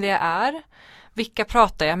omkring det jag är? Vilka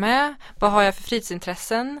pratar jag med? Vad har jag för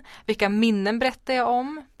fritidsintressen? Vilka minnen berättar jag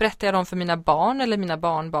om? Berättar jag dem för mina barn eller mina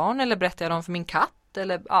barnbarn? Eller berättar jag dem för min katt?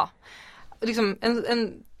 Eller liksom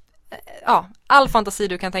all fantasi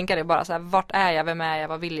du kan tänka dig, bara så här, vart är jag, vem är jag,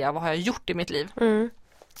 vad vill jag, vad har jag gjort i mitt liv?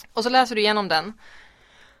 Och så läser du igenom den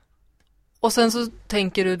Och sen så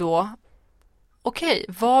tänker du då, okej,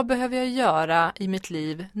 vad behöver jag göra i mitt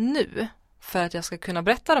liv nu för att jag ska kunna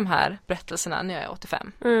berätta de här berättelserna när jag är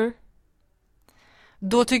 85?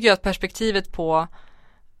 Då tycker jag att perspektivet på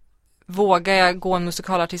vågar jag gå en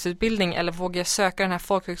musikalartistutbildning eller vågar jag söka den här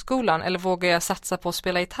folkhögskolan eller vågar jag satsa på att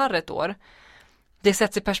spela gitarr ett år? Det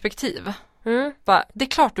sätts i perspektiv. Bara, det är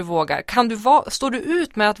klart du vågar. Står du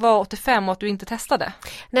ut med att vara 85 och att du inte testade?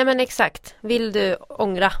 Nej men exakt. Vill du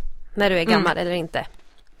ångra när du är gammal eller inte?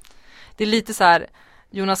 Det är lite så här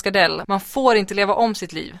Jonas Gardell. Man får inte leva om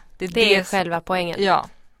sitt liv. Det är själva poängen. Ja.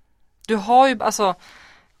 Du har ju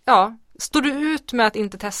står du ut med att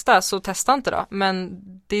inte testa så testa inte då. Men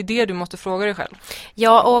det är det du måste fråga dig själv.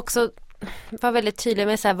 Ja, och också vara väldigt tydlig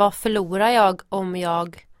med så här, vad förlorar jag om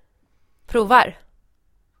jag provar?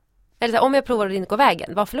 Eller så här, om jag provar och det inte går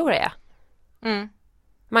vägen, vad förlorar jag?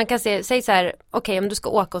 Man kan säga så här, okej, om du ska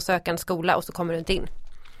åka och söka en skola och så kommer du inte in.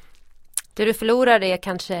 Det du förlorar är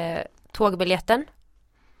kanske tågbiljetten.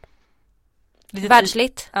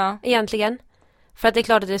 Världsligt, egentligen. För att det är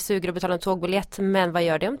klart att det suger att betala en tågbiljett, men vad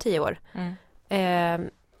gör det om 10 år?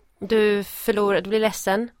 Du blir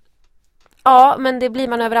ledsen. Ja, men det blir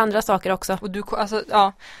man över andra saker också. Och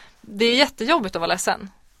det är jättejobbigt att vara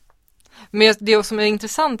ledsen. Men det som är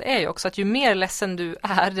intressant är ju också att ju mer ledsen du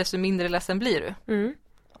är, desto mindre ledsen blir du.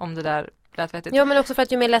 Om det där lät vettigt. Ja, men också för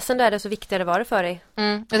att ju mer ledsen du är, desto viktigare var det för dig.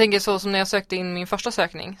 Jag tänker så som när jag sökte in min första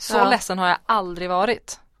sökning. Så ledsen har jag aldrig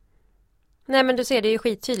varit. Nej, men du ser, det är ju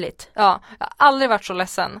skittydligt. Ja, jag har aldrig varit så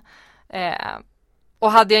ledsen.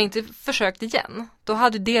 Och hade jag inte försökt igen, då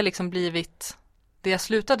hade det liksom blivit det jag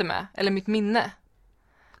slutade med. Eller mitt minne.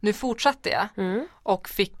 Nu fortsatte jag och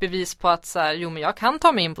fick bevis på att så här, men jag kan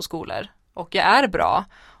ta mig in på skolor. Och jag är bra.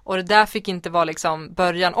 Och det där fick inte vara liksom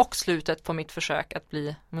början och slutet på mitt försök att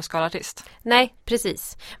bli musikalartist. Nej,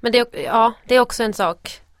 precis. Men det är också en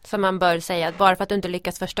sak som man bör säga. Att bara för att du inte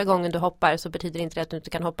lyckas första gången du hoppar så betyder inte det att du inte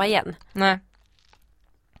kan hoppa igen. Nej.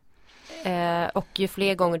 Och ju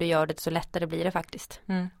fler gånger du gör det så lättare blir det faktiskt.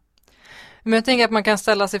 Men jag tänker att man kan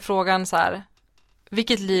ställa sig frågan så här.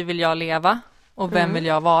 Vilket liv vill jag leva? Och vem vill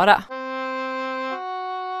jag vara?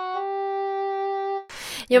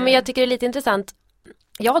 Ja, men jag tycker det är lite intressant.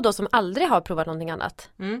 Jag då som aldrig har provat någonting annat.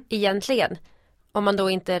 Egentligen. Om man då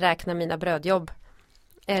inte räknar mina brödjobb.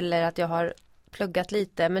 Eller att jag har pluggat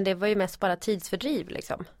lite. Men det var ju mest bara tidsfördriv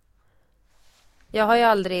liksom. Jag har ju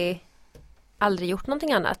aldrig gjort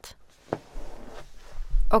någonting annat.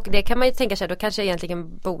 Och det kan man ju tänka sig, då kanske jag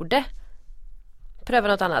egentligen borde pröva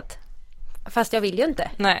något annat. Fast jag vill ju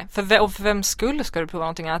inte. Nej, för vem skulle ska du prova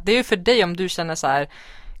någonting annat? Det är ju för dig om du känner så här,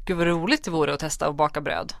 gud vad roligt det vore att testa att baka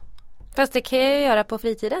bröd. Fast det kan jag ju göra på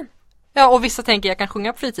fritiden. Ja, och vissa tänker jag kan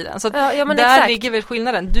sjunga på fritiden. Så men där exakt. ligger väl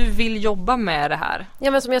skillnaden. Du vill jobba med det här.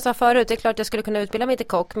 Ja, men som jag sa förut, det är klart jag skulle kunna utbilda mig till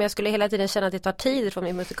kock. Men jag skulle hela tiden känna att det tar tid från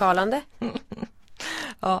min musikalande.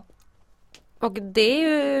 Ja. Och det är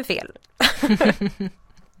ju fel.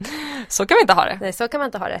 Så kan vi inte ha det. Nej, så kan man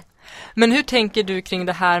inte ha det. Men hur tänker du kring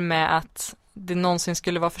det här med att det någonsin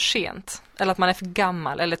skulle vara för sent? Eller att man är för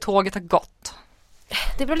gammal? Eller tåget har gått?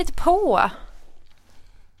 Det beror lite på.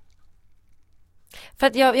 För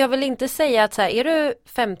att jag vill inte säga att så här, är du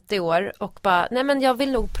 50 år och bara, nej men jag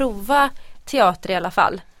vill nog prova teater i alla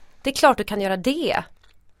fall. Det är klart du kan göra det.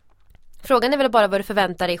 Frågan är väl bara vad du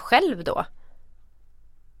förväntar dig själv då.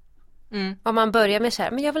 Om man börjar med så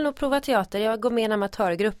här, men jag vill nog prova teater, jag går med i en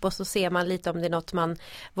amatörgrupp och så ser man lite om det är något man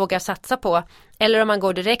vågar satsa på. Eller om man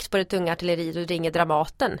går direkt på det tunga artilleriet och ringer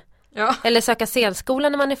Dramaten. Ja. Eller söka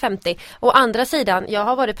scenskolan när man är 50. Å andra sidan, jag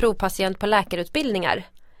har varit provpatient på läkarutbildningar.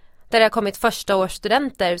 Där det har kommit första års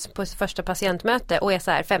studenter på första patientmöte och är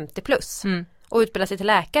så här 50 plus. Och utbildar sig till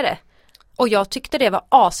läkare. Och jag tyckte det var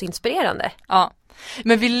asinspirerande. Ja,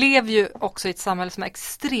 men vi lever ju också i ett samhälle som är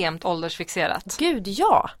extremt åldersfixerat. Gud,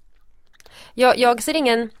 ja. Jag ser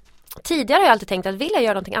ingen... Tidigare har jag alltid tänkt att vill jag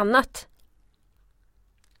göra någonting annat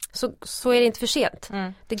så är det inte för sent.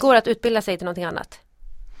 Det går att utbilda sig till någonting annat.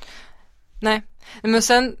 Nej, men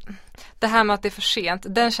sen det här med att det är för sent,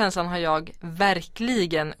 den känslan har jag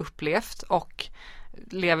verkligen upplevt och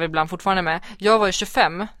lever ibland fortfarande med. Jag var ju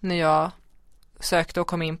 25 när jag sökte och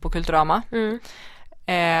kom in på Kulturama.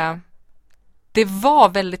 Det var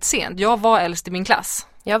väldigt sent. Jag var äldst i min klass.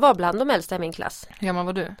 Jag var bland de äldsta i min klass. Hur gammal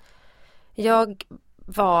var du? Jag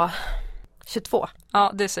var 22.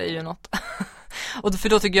 Ja, det säger ju något. Och för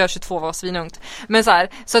då tycker jag 22 var svinungt. Men så här,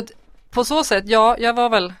 så att på så sätt, ja, jag var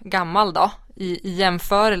väl gammal då i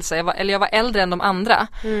jämförelse. Jag var äldre än de andra.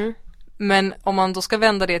 Men om man då ska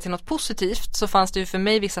vända det till något positivt så fanns det ju för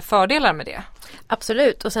mig vissa fördelar med det.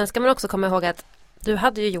 Absolut, och sen ska man också komma ihåg att du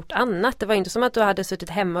hade ju gjort annat. Det var inte som att du hade suttit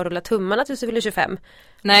hemma och rullat tummarna tills du fyllde 25.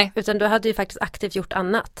 Nej. Utan du hade ju faktiskt aktivt gjort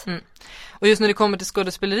annat. Och just när det kommer till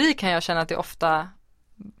skådespeleri kan jag känna att det ofta,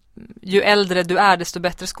 ju äldre du är desto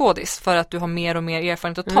bättre skådis, för att du har mer och mer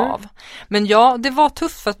erfarenhet att ta av. Men ja, det var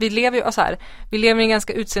tufft för att vi lever ju så här, vi lever i en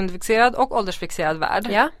ganska utseendefixerad och åldersfixerad värld.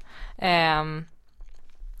 Ja.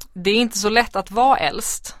 Det är inte så lätt att vara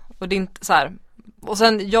äldst, och det är inte så här. Och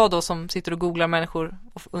sen jag då som sitter och googlar människor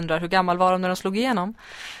och undrar hur gammal var de när de slog igenom,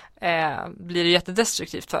 blir det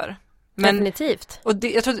jättedestruktivt för. Men, definitivt. Och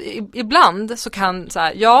jag tror att ibland så kan så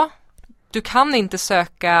här, ja, du kan inte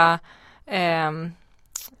söka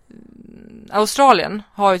Australien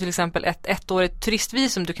har ju till exempel ett ettårigt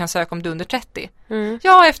turistvisum du kan söka om du är under 30.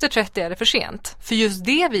 Ja, efter 30 är det för sent för just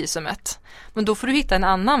det visumet. Men då får du hitta en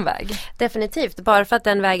annan väg. Definitivt. Bara för att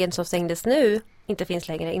den vägen som stängdes nu inte finns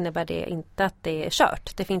längre innebär det inte att det är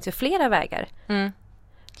kört. Det finns ju flera vägar.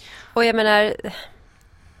 Och jag menar,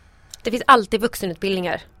 det finns alltid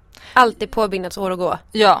vuxenutbildningar. Alltid påbyggnadsår att gå.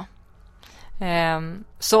 Ja.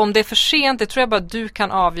 Så om det är för sent, det tror jag bara du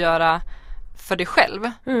kan avgöra för dig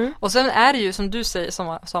själv. Och sen är det ju som du säger,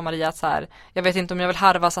 som sa Maria, att så här, jag vet inte om jag vill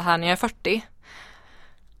harva så här när jag är 40.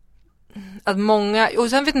 Att många, och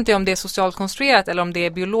sen vet inte jag om det är socialt konstruerat eller om det är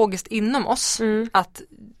biologiskt inom oss. Att,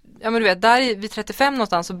 ja men du vet, där vid 35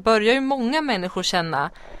 någonstans så börjar ju många människor känna,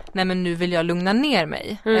 nej men nu vill jag lugna ner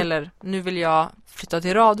mig. Eller nu vill jag flytta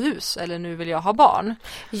till radhus. Eller nu vill jag ha barn.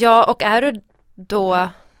 Ja, och är du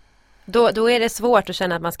då är det svårt att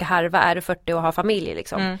känna att man ska harva. Är du 40 och har familj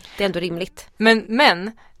liksom. Det är ändå rimligt.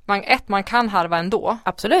 Men man kan harva ändå.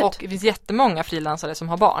 Absolut. Och det finns jättemånga frilansare som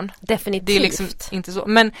har barn. Definitivt. Det är liksom inte så.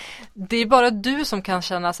 Men det är bara du som kan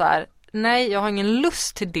känna så här, nej jag har ingen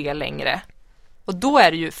lust till det längre. Och då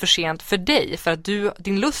är det ju för sent för dig. För att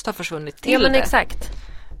din lust har försvunnit till det. Ja men exakt.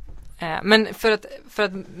 Men för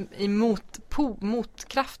att i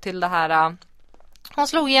motkraft till det här, hon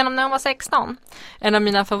slog igenom när hon var 16. En av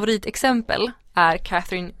mina favoritexempel är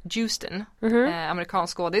Catherine Houston,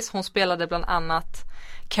 amerikansk skådis. Hon spelade bland annat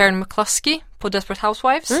Karen McCluskey på Desperate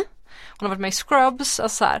Housewives. Hon har varit med i Scrubs.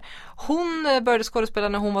 Alltså så här. Hon började skådespela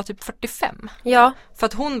när hon var typ 45. Ja. För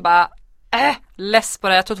att hon bara less på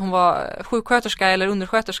det. Jag tror att hon var sjuksköterska eller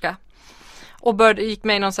undersköterska. Och gick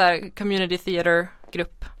med i någon så här community theater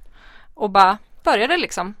grupp. Och bara började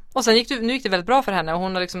liksom. Och sen nu gick det väldigt bra för henne och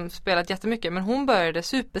hon har liksom spelat jättemycket, men hon började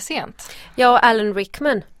supersent. Ja, och Alan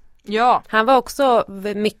Rickman. Ja. Han var också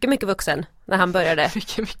mycket, mycket vuxen när han började.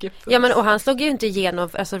 mycket vuxen. Ja, men och han slog ju inte igenom,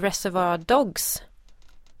 alltså Reservoir Dogs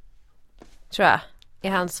tror jag,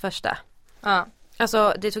 är hans första. Ja.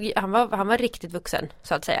 Alltså han var riktigt vuxen,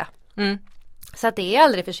 så att säga. Så att det är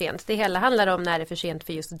aldrig för sent. Det hela handlar om när det är för sent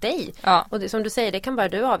för just dig. Ja. Och det, som du säger, det kan bara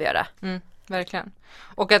du avgöra. Verkligen.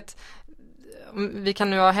 Och att vi kan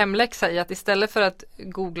nu ha hemläxa i att istället för att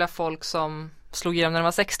googla folk som slog igenom när de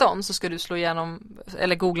var 16 så ska du slå igenom,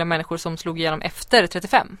 eller googla människor som slog igenom efter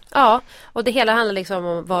 35. Ja, och det hela handlar liksom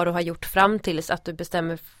om vad du har gjort fram tills att du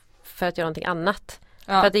bestämmer för att göra någonting annat.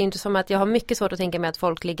 Ja. För att det är inte som att jag har mycket svårt att tänka mig att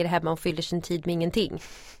folk ligger hemma och fyller sin tid med ingenting.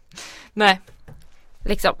 Nej.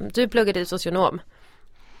 Liksom, du pluggade till socionom.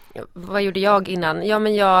 Vad gjorde jag innan? Ja,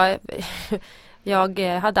 men jag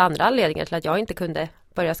hade andra anledningar till att jag inte kunde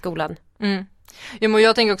börja skolan. Ja, men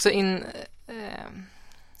jag tänker också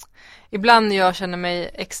ibland när jag känner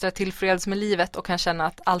mig extra tillfreds med livet och kan känna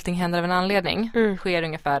att allting händer av en anledning, sker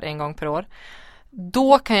ungefär en gång per år.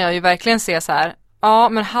 Då kan jag ju verkligen se så här, ja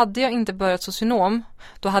men hade jag inte börjat socionom,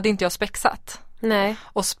 då hade inte jag spexat. Nej.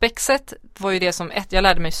 Och spexet var ju det som jag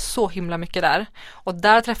lärde mig så himla mycket där. Och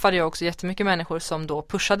där träffade jag också jättemycket människor som då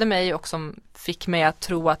pushade mig och som fick mig att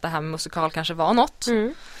tro att det här med musikal kanske var något.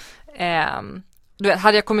 Du vet,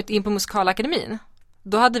 hade jag kommit in på Musikalakademin,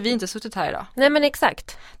 då hade vi inte suttit här idag. Nej men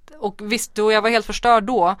exakt. Och visst, då jag var helt förstörd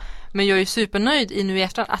då, men jag är ju supernöjd nu i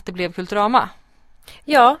efterhand att det blev Kulturama.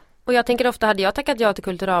 Ja, och jag tänker ofta, hade jag tackat ja till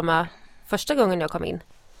Kulturama första gången jag kom in,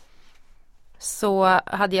 så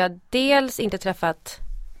hade jag dels inte träffat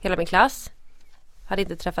hela min klass, hade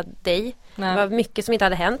inte träffat dig. Nej. Det var mycket som inte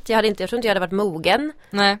hade hänt. Jag tror inte jag hade varit mogen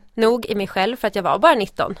nog i mig själv för att jag var bara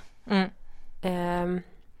 19.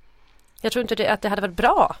 Jag tror inte att det hade varit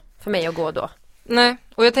bra för mig att gå då. Nej,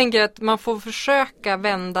 och jag tänker att man får försöka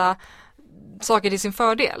vända saker till sin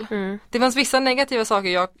fördel. Det fanns vissa negativa saker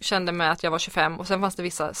jag kände med att jag var 25 och sen fanns det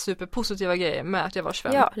vissa superpositiva grejer med att jag var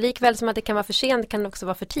 25. Ja, likväl som att det kan vara för sent kan det också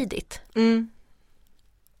vara för tidigt.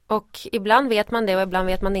 Och ibland vet man det och ibland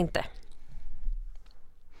vet man det inte.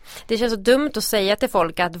 Det känns så dumt att säga till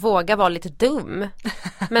folk att våga vara lite dum.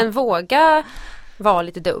 Men våga vara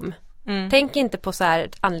lite dum. Tänk inte på så här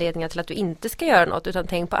anledningar till att du inte ska göra något, utan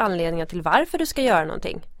tänk på anledningar till varför du ska göra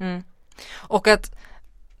någonting. Och att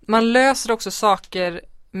man löser också saker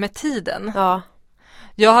med tiden. Ja.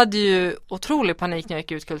 Jag hade ju otrolig panik när jag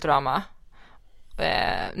gick ut Kulturama.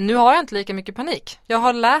 Nu har jag inte lika mycket panik. Jag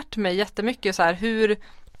har lärt mig jättemycket så här, hur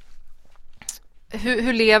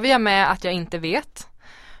lever jag med att jag inte vet?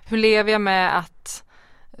 Hur lever jag med att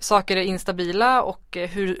saker är instabila och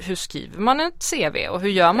hur skriver man ett CV och hur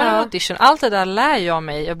gör man en audition? Allt det där lär jag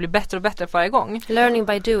mig och blir bättre och bättre för varje gång. Learning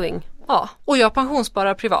by doing. Ja, och jag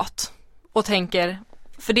pensionssparar privat och tänker,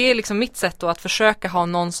 för det är liksom mitt sätt då att försöka ha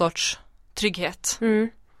någon sorts trygghet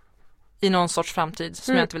i någon sorts framtid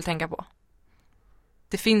som jag inte vill tänka på.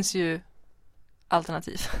 Det finns ju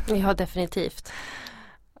alternativ. Ja, definitivt.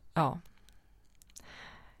 Ja.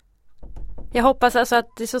 Jag hoppas alltså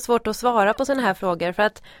att det är så svårt att svara på sådana här frågor, för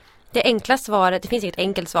att det enkla svaret, det finns inget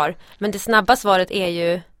enkelt svar, men det snabba svaret är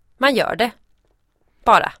ju, man gör det.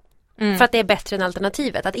 Bara. För att det är bättre än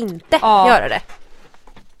alternativet, att inte göra det.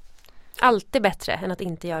 Alltid bättre än att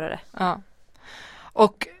inte göra det. Ja.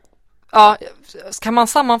 Och ja, kan man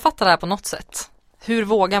sammanfatta det här på något sätt? Hur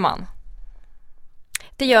vågar man?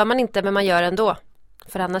 Det gör man inte, men man gör ändå.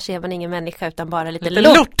 För annars är man ingen människa utan bara lite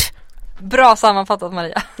lort. Bra sammanfattat,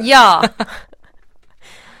 Maria. Ja.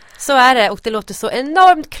 Så är det, och det låter så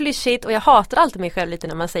enormt klyschigt, och jag hatar alltid mig själv lite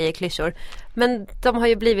när man säger klyschor. Men de har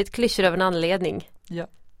ju blivit klyschor av en anledning. Ja.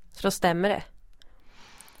 Så då stämmer det.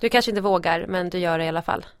 Du kanske inte vågar, men du gör det i alla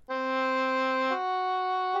fall.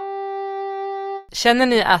 Känner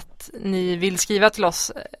ni att ni vill skriva till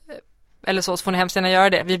oss eller så får ni hemskt gärna göra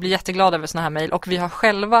det. Vi blir jätteglada över såna här mejl, och vi har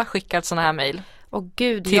själva skickat såna här mejl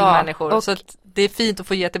till människor. Och så att det är fint att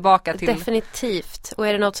få ge tillbaka till. Definitivt. Och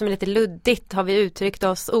är det något som är lite luddigt, har vi uttryckt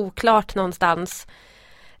oss oklart någonstans,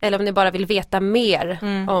 eller om ni bara vill veta mer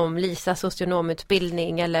om Lisas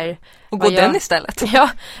socionomutbildning eller och gå den istället. Ja,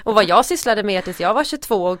 och vad jag sysslade med tills jag var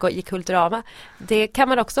 22 och gick Kulturama, det kan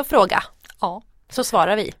man också fråga. Ja. Så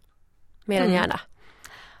svarar vi. Mer än gärna.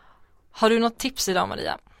 Har du något tips idag,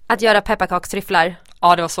 Maria? Att göra pepparkakstryfflar.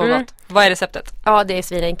 Ja, det var så gott. Vad är receptet? Ja, det är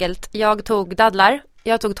svinenkelt. Jag tog dadlar.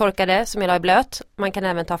 Jag tog torkade som jag la i blöt. Man kan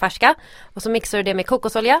även ta färska. Och så mixar du det med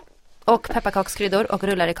kokosolja och pepparkakskryddor och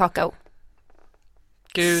rullar i kakao.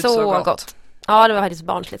 Gud, så gott. Ja, det var faktiskt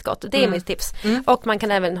barnsligt gott. Det är mitt tips. Och man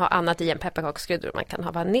kan även ha annat i en pepparkakskryddor. Man kan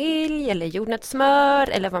ha vanilj eller jordnötssmör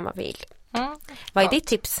eller vad man vill. Vad är ditt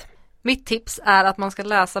tips? Mitt tips är att man ska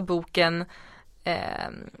läsa boken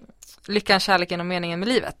Lyckan, kärleken och meningen med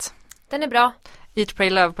livet. Den är bra. Eat, Pray,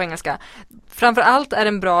 Love på engelska. Framförallt är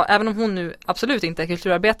den bra, även om hon nu absolut inte är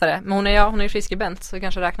kulturarbetare, men hon är friskribent, så det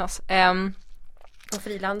kanske räknas. Och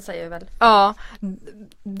frilansar ju väl. Ja,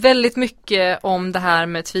 väldigt mycket om det här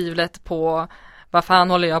med tvivlet på vad fan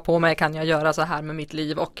håller jag på med, kan jag göra så här med mitt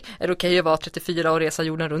liv, och är det okej att vara 34 och resa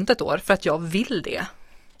jorden runt ett år för att jag vill det?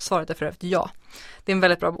 Svaret är för övrigt ja. Det är en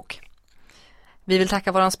väldigt bra bok. Vi vill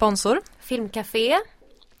tacka våran sponsor Filmcafé.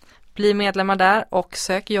 Bli medlemmar där och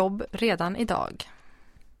sök jobb redan idag.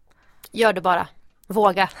 Gör det bara.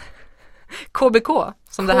 Våga. KBK,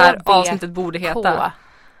 som det här avsnittet borde heta.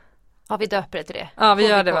 Ja, vi döper det till det. Ja, vi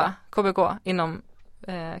gör det, va? KBK inom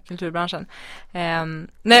kulturbranschen.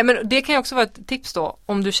 Nej, men det kan ju också vara ett tips då.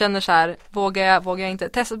 Om du känner så här, vågar jag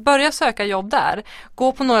inte? Börja söka jobb där.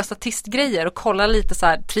 Gå på några statistgrejer och kolla lite så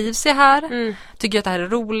här, trivs jag här? Tycker jag att det här är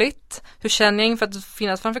roligt? Hur känner jag inför att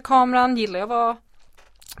finnas framför kameran? Gillar jag att vara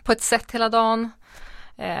på ett sätt hela dagen?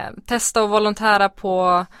 Testa och volontära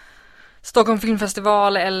på Stockholm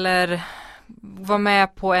filmfestival eller vara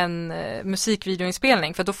med på en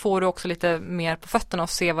musikvideoinspelning, för då får du också lite mer på fötterna och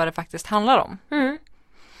se vad det faktiskt handlar om.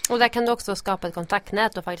 Och där kan du också skapa ett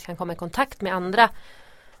kontaktnät och faktiskt kan komma i kontakt med andra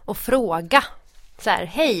och fråga så här: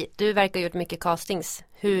 hej, du verkar ha gjort mycket castings,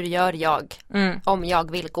 hur gör jag om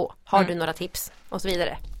jag vill gå? Har du några tips? Och så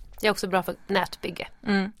vidare. Det är också bra för nätbygge.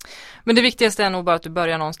 Men det viktigaste är nog bara att du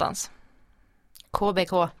börjar någonstans.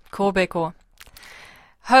 KBK.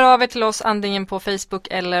 Hör av er till oss antingen på Facebook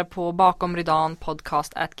eller på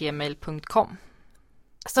bakomridanpodcast@gmail.com.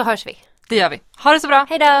 Så hörs vi. Det gör vi. Ha det så bra.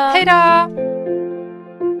 Hej då!